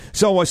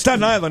So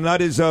Staten Island, that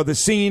is the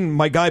scene.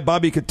 My guy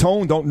Bobby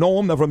Catone, don't know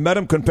him, never met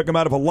him, couldn't pick him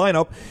out of a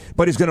lineup,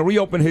 but he's going to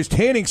reopen his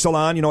tanning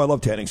salon. You know I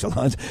love tanning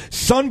salons.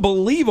 It's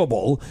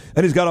unbelievable.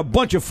 And he's got a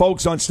bunch of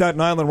folks on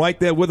Staten Island right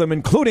there with him,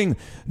 including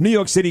New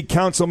York City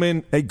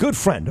Councilman, a good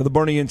friend of the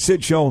Bernie and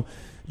Sid show,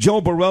 Joe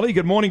Borelli.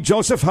 Good morning,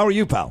 Joseph. How are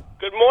you, pal?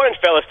 Good morning,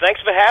 fellas.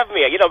 Thanks for having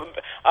me.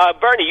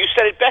 Bernie, you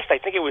said it best. I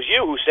think it was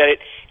you who said it.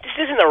 This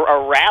isn't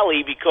a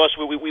rally because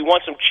we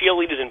want some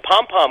cheerleaders and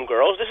pom-pom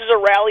girls. This is a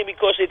rally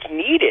because it's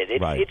needed.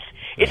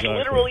 It's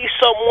literally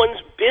someone's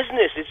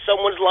business. It's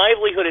someone's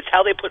livelihood. It's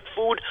how they put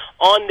food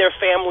on their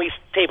family's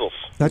tables.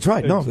 That's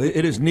right. No,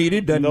 it is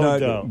needed. And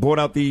brought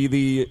out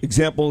the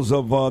examples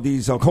of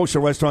these kosher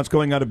restaurants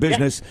going out of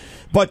business.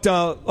 Yeah. But,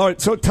 all right,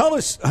 so tell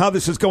us how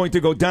this is going to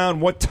go down.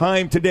 What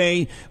time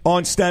today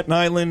on Staten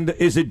Island?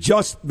 Is it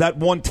just that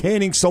one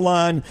tanning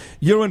salon?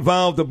 You're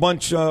involved. A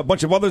bunch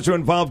of others are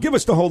involved. Give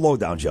us the whole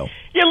lowdown, Joe.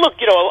 Yeah, look,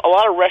 a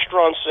lot of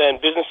restaurants and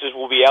businesses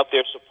will be out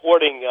there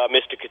supporting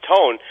Mr.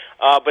 Catone,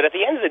 but at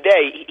the end of the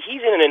day,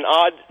 he's in an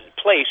odd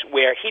place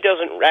where he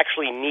doesn't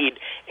actually need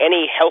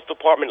any health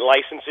department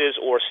licenses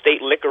or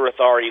state liquor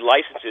authority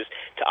licenses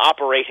to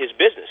operate his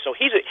business. So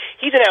he's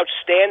an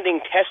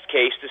outstanding test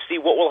case to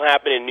see what will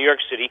happen in New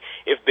York City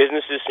if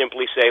businesses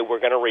simply say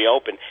we're going to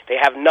reopen. They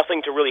have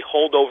nothing to really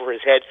hold over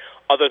his head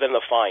other than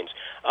the fines.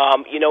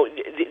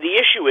 The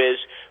issue is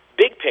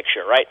big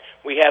picture, right?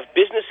 We have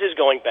businesses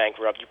going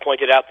bankrupt. You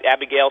pointed out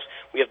Abigail's.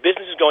 We have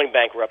businesses going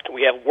bankrupt.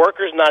 We have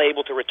workers not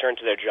able to return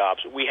to their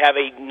jobs. We have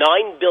a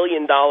 $9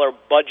 billion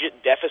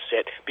budget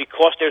deficit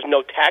because there's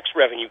no tax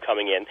revenue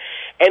coming in.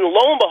 And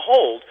lo and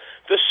behold,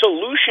 the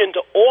solution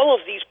to all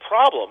of these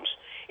problems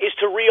is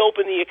to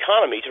reopen the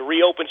economy, to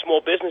reopen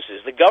small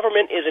businesses. The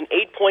government is an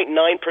 8.9%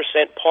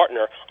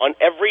 partner on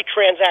every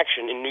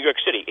transaction in New York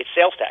City. It's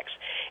sales tax.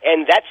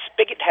 And that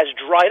spigot has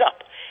dried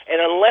up. And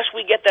unless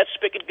we get that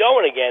spigot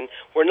going again,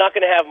 we're not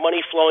going to have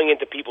money flowing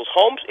into people's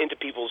homes, into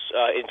people's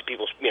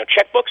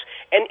checkbooks,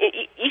 and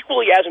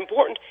equally as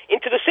important,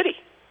 into the city.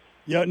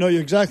 Yeah, no,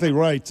 you're exactly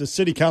right. The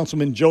city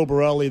councilman, Joe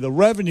Borelli, the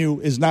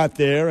revenue is not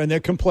there, and they're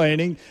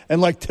complaining.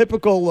 And like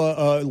typical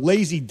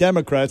lazy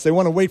Democrats, they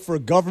want to wait for a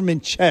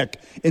government check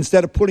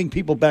instead of putting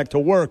people back to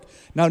work.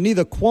 Now,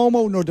 neither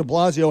Cuomo nor de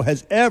Blasio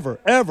has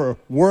ever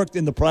worked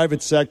in the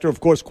private sector. Of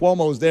course,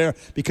 Cuomo is there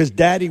because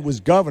Daddy was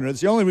governor. It's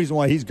the only reason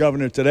why he's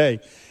governor today.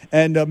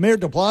 And Mayor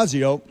de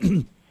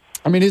Blasio,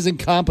 I mean, his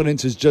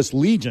incompetence is just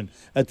legion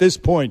at this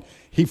point.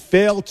 He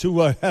failed to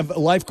have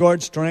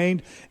lifeguards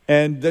trained,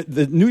 and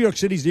the New York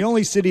City is the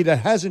only city that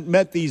hasn't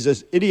met these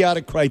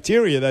idiotic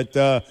criteria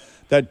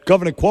that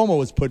Governor Cuomo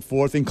has put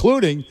forth,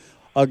 including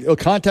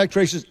contact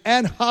tracers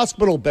and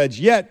hospital beds.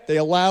 Yet they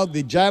allowed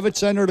the Javits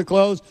Center to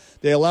close.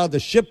 They allowed the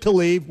ship to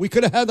leave. We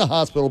could have had the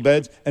hospital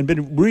beds and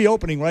been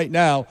reopening right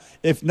now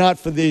if not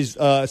for these,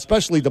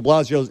 especially de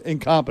Blasio's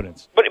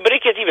incompetence. But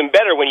it gets even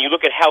better when you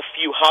look at how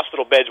few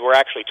hospital beds we're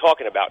actually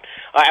talking about.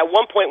 At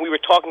one point, we were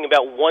talking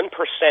about 1%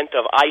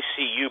 of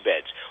ICU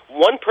beds. 1%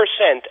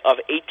 of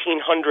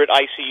 1,800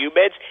 ICU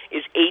beds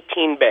is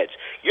 18 beds.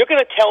 You're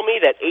going to tell me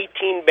that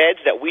 18 beds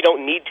that we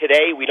don't need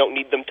today, we don't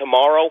need them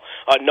tomorrow,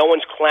 no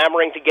one's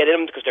clamoring to get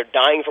in them because they're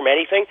dying from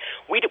anything?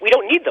 We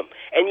don't need them.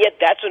 And yet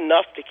that's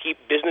enough to keep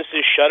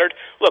businesses shuttered.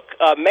 Look,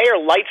 Mayor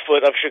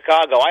Lightfoot of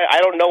Chicago,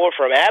 I don't know her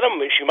from Adam.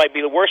 She might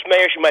be the worst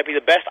mayor. She might be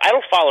the best. I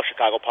don't follow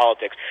Chicago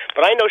politics.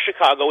 But I know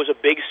Chicago is a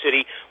big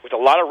city with a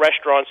lot of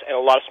restaurants and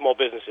a lot of small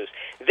businesses.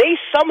 They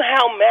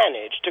somehow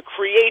managed to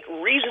create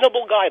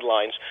reasonable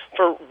guidelines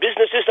for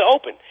businesses to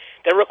open.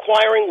 They're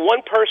requiring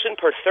one person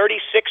per 36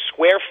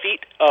 square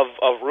feet of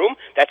room.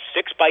 That's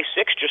 6 by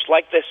 6, just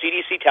like the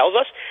CDC tells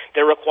us.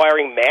 They're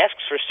requiring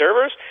masks for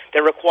servers.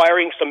 They're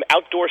requiring some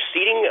outdoor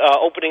seating,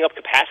 opening up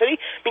capacity.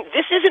 I mean,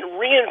 this isn't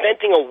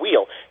reinventing a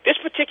wheel. This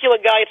particular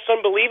guy, it's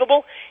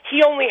unbelievable.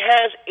 He only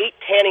has 8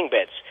 tanning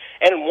beds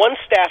and 1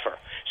 staffer.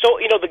 So,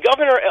 the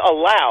governor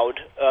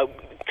allowed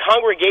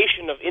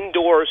congregation of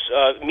indoors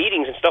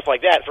meetings and stuff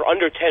like that for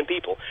under 10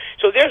 people.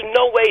 So there's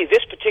no way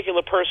this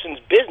particular person's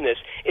business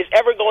is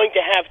ever going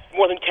to have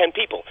more than 10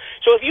 people.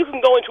 So if you can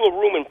go into a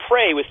room and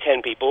pray with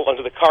 10 people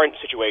under the current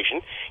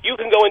situation, you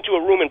can go into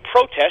a room and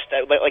protest,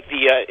 like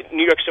the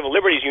New York Civil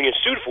Liberties Union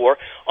sued for,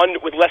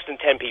 with less than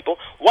 10 people.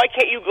 Why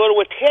can't you go to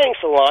a tanning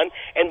salon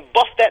and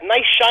buff that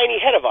nice shiny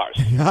head of ours?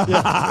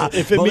 Yeah,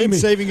 if it means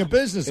saving a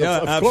business,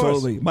 of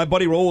absolutely. course. My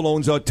buddy Raul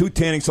owns 2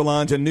 tanning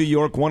salons in New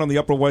York, one on the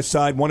Upper West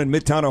Side, one in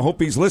Midtown. I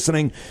hope he's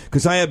listening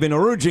because I have been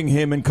encouraging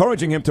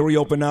him to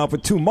reopen now for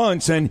 2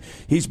 months, and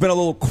he's been a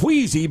little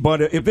queasy,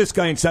 but if this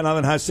guy in Staten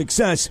Island has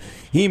success,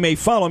 he may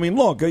follow. I mean,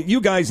 look, you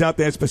guys out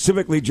there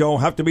specifically, Joe,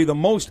 have to be the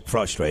most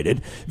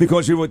frustrated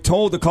because you were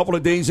told a couple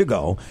of days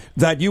ago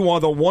that you are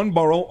the one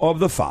borough of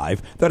the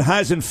 5 that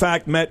has, in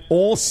fact, met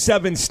all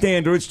 7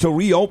 standards to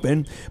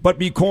reopen, but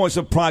because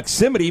of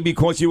proximity,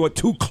 because you are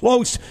too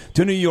close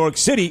to New York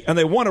City, and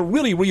they want to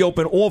really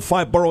reopen all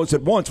 5 boroughs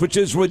at once, which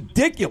is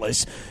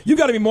ridiculous. You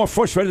got to be more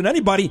frustrated frustrated than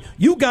anybody.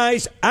 You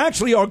guys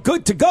actually are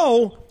good to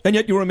go, and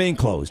yet you remain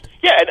closed.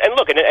 Yeah, and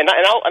look, and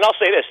I'll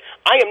say this.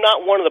 I am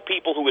not one of the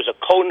people who is a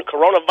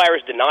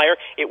coronavirus denier.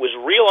 It was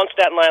real on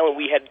Staten Island.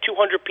 We had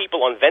 200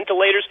 people on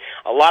ventilators.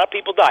 A lot of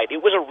people died.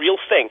 It was a real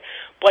thing.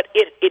 But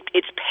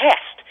it's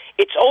past.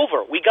 It's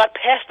over. We got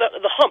past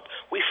the hump.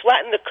 We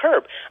flattened the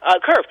curve.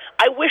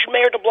 I wish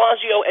Mayor de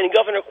Blasio and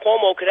Governor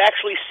Cuomo could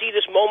actually see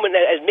this moment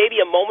as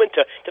maybe a moment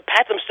to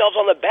pat themselves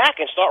on the back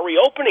and start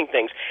reopening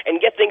things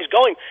and get things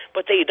going,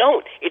 but they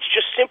don't. It's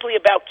just simply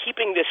about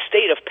keeping this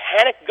state of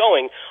panic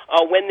going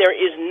when there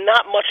is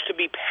not much to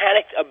be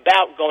panicked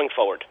about going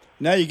forward.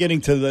 Now you're getting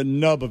to the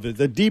nub of it.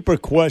 The deeper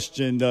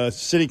question,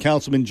 City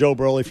Councilman Joe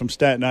Borelli from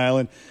Staten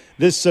Island,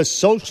 this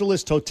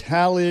socialist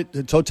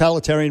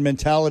totalitarian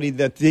mentality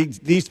that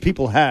these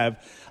people have.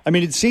 I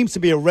mean, it seems to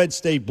be a red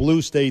state,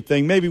 blue state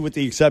thing, maybe with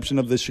the exception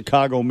of the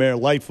Chicago Mayor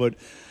Lightfoot.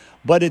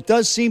 But it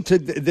does seems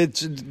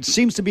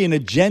to be an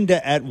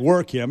agenda at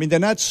work here. I mean, they're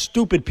not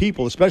stupid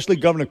people, especially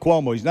Governor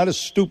Cuomo. He's not a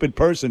stupid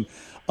person.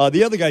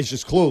 The other guy's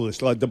just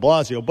clueless, like de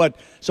Blasio. But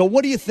so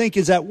what do you think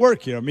is at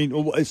work here? I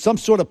mean, some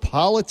sort of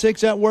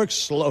politics at work,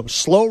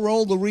 slow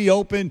roll to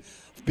reopen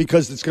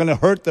because it's going to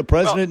hurt the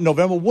president in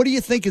November. What do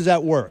you think is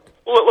at work?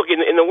 Well, look,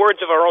 in the words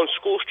of our own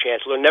school's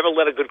chancellor, never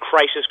let a good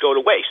crisis go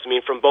to waste. I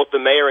mean, from both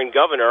the mayor and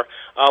governor,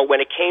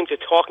 when it came to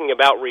talking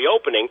about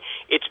reopening,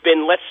 it's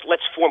been let's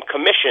form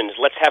commissions,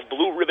 let's have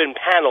blue ribbon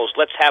panels,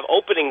 let's have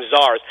opening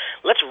czars,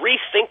 let's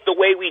rethink the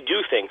way we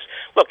do things.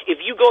 Look, if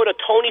you go to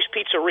Tony's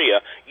Pizzeria,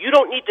 you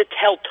don't need to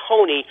tell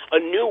Tony a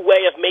new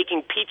way of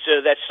making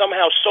pizza that's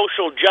somehow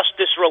social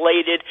justice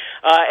related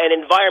and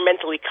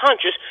environmentally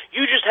conscious.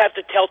 You just have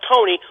to tell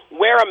Tony,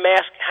 wear a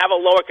mask, have a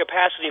lower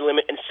capacity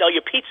limit, and sell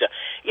your pizza.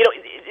 You know,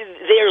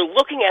 they're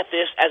looking at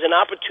this as an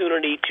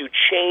opportunity to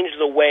change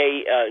the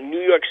way New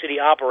York City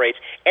operates,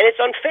 and it's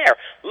unfair.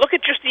 Look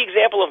at just the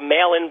example of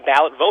mail-in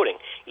ballot voting.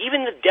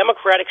 Even the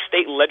Democratic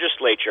state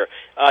legislature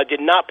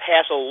did not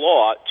pass a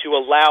law to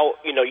allow,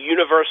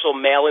 universal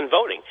mail-in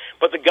voting.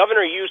 But the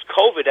governor used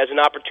COVID as an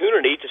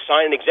opportunity to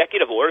sign an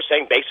executive order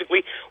saying,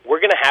 basically, we're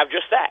going to have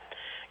just that.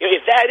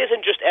 If that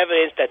isn't just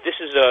evidence that this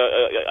is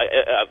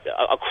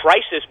a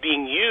crisis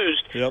being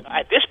used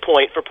at this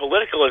point for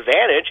political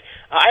advantage,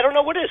 I don't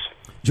know what is.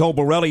 Joe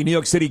Borelli, New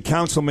York City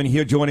Councilman,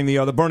 here joining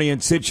the Bernie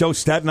and Sid show.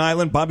 Staten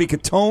Island, Bobby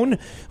Catone,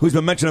 who's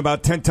been mentioned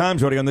about 10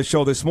 times already on the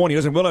show this morning. He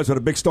doesn't realize what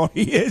a big star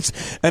he is.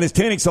 And his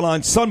tanning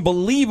salon,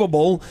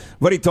 Sunbelievable,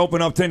 ready to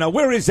open up today. Now,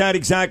 where is that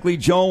exactly,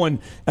 Joe? And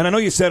I know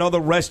you said other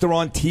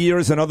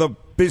restaurateurs and other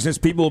business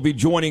people will be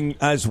joining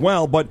as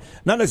well, but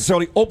not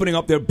necessarily opening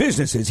up their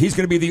businesses. He's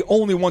going to be the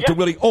only one to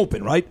really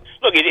open, right?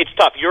 Look, it's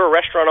tough. You're a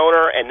restaurant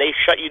owner, and they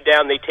shut you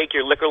down. They take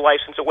your liquor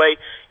license away.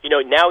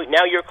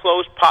 Now you're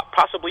closed,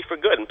 possibly for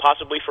good and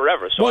possibly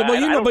forever. So, but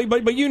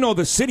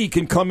the city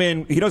can come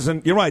in. He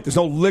doesn't. You're right. There's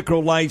no liquor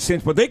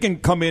license, but they can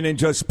come in and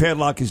just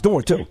padlock his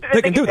door too.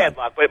 They can do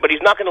padlock, that. But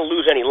he's not going to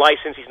lose any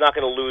license. He's not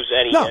going to lose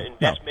any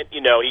investment.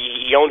 No.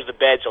 He owns the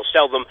beds. He'll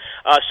sell them.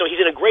 So he's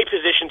in a great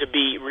position to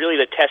be really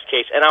the test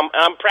case, and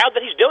I'm proud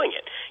that he's doing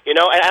it. And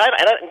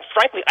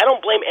frankly, I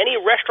don't blame any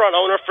restaurant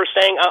owner for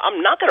saying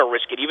I'm not going to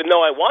risk it, even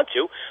though I want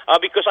to,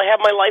 because I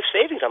have my life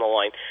savings on the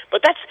line.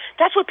 But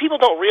that's what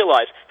people don't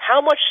realize.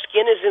 How much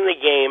skin is in the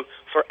game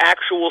for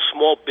actual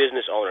small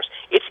business owners?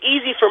 It's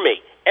easy for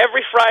me.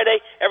 Every Friday,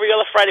 every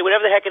other Friday,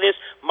 whatever the heck it is,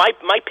 my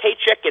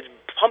paycheck gets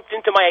pumped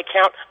into my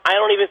account. I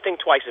don't even think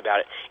twice about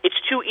it. It's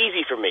too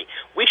easy for me.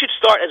 We should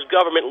start as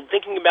government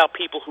thinking about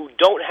people who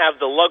don't have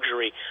the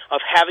luxury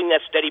of having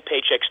that steady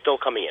paycheck still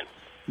coming in.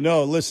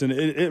 No, listen,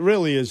 it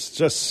really is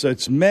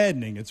it's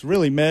maddening. It's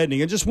really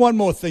maddening. And just one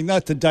more thing,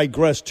 not to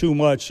digress too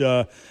much,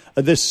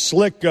 this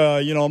slick,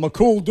 I'm a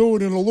cool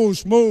dude in a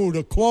loose mood,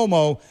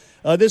 Cuomo,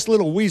 this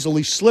little weasel,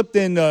 he slipped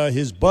in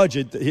his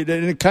budget, and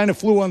it kind of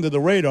flew under the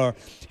radar.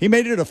 He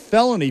made it a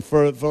felony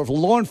for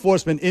law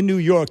enforcement in New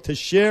York to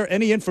share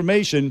any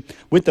information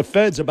with the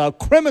feds about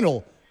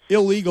criminal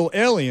illegal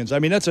aliens. I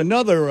mean, that's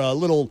another a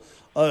little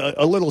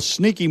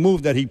sneaky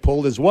move that he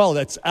pulled as well.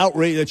 That's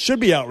outrage. That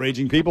should be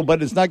outraging people,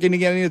 but it's not going to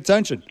get any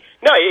attention.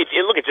 No,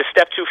 look, it's a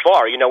step too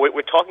far.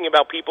 We're talking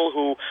about people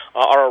who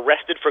are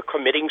arrested for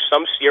committing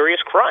some serious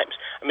crimes.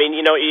 I mean,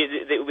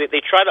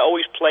 they try to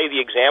always play the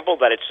example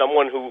that it's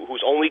someone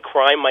whose only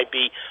crime might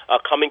be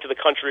coming to the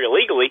country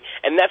illegally,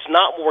 and that's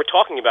not what we're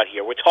talking about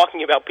here. We're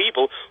talking about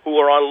people who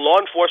are on law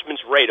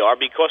enforcement's radar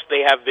because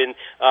they have been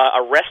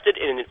arrested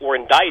or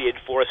indicted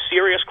for a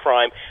serious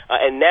crime,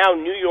 and now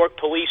New York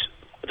police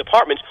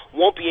departments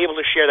won't be able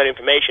to share that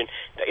information.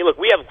 Look,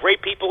 we have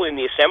great people in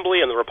the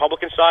Assembly and the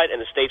Republican side and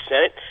the state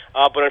Senate,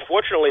 but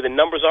unfortunately the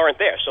numbers aren't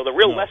there. So the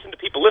real lesson to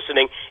people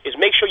listening is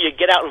make sure you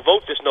get out and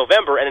vote this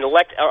November and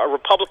elect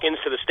Republicans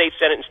to the state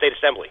Senate and state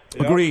Assembly.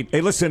 Agreed.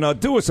 Hey, listen,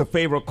 do us a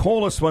favor.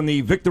 Call us when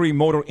the Victory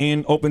Motor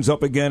Inn opens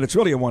up again. It's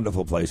really a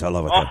wonderful place. I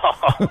love it.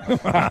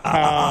 Spend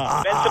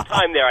some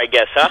time there, I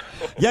guess, huh?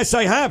 Yes,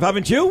 I have.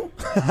 Haven't you?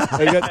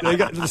 They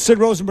got the Sid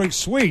Rosenberg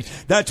suite.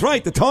 That's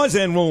right. The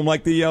Tarzan room,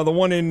 like the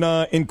one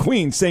in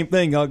Queens. Same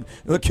thing.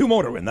 The Q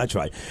Motor Inn. That's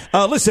right.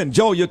 Listen,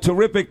 Joe, you're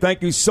terrific.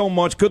 Thank you so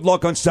much. Good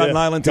luck on Staten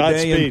Island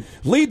today. Godspeed.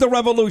 And lead the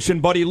revolution,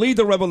 buddy. Lead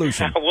the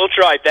revolution. We'll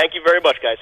try. Thank you very much, guys.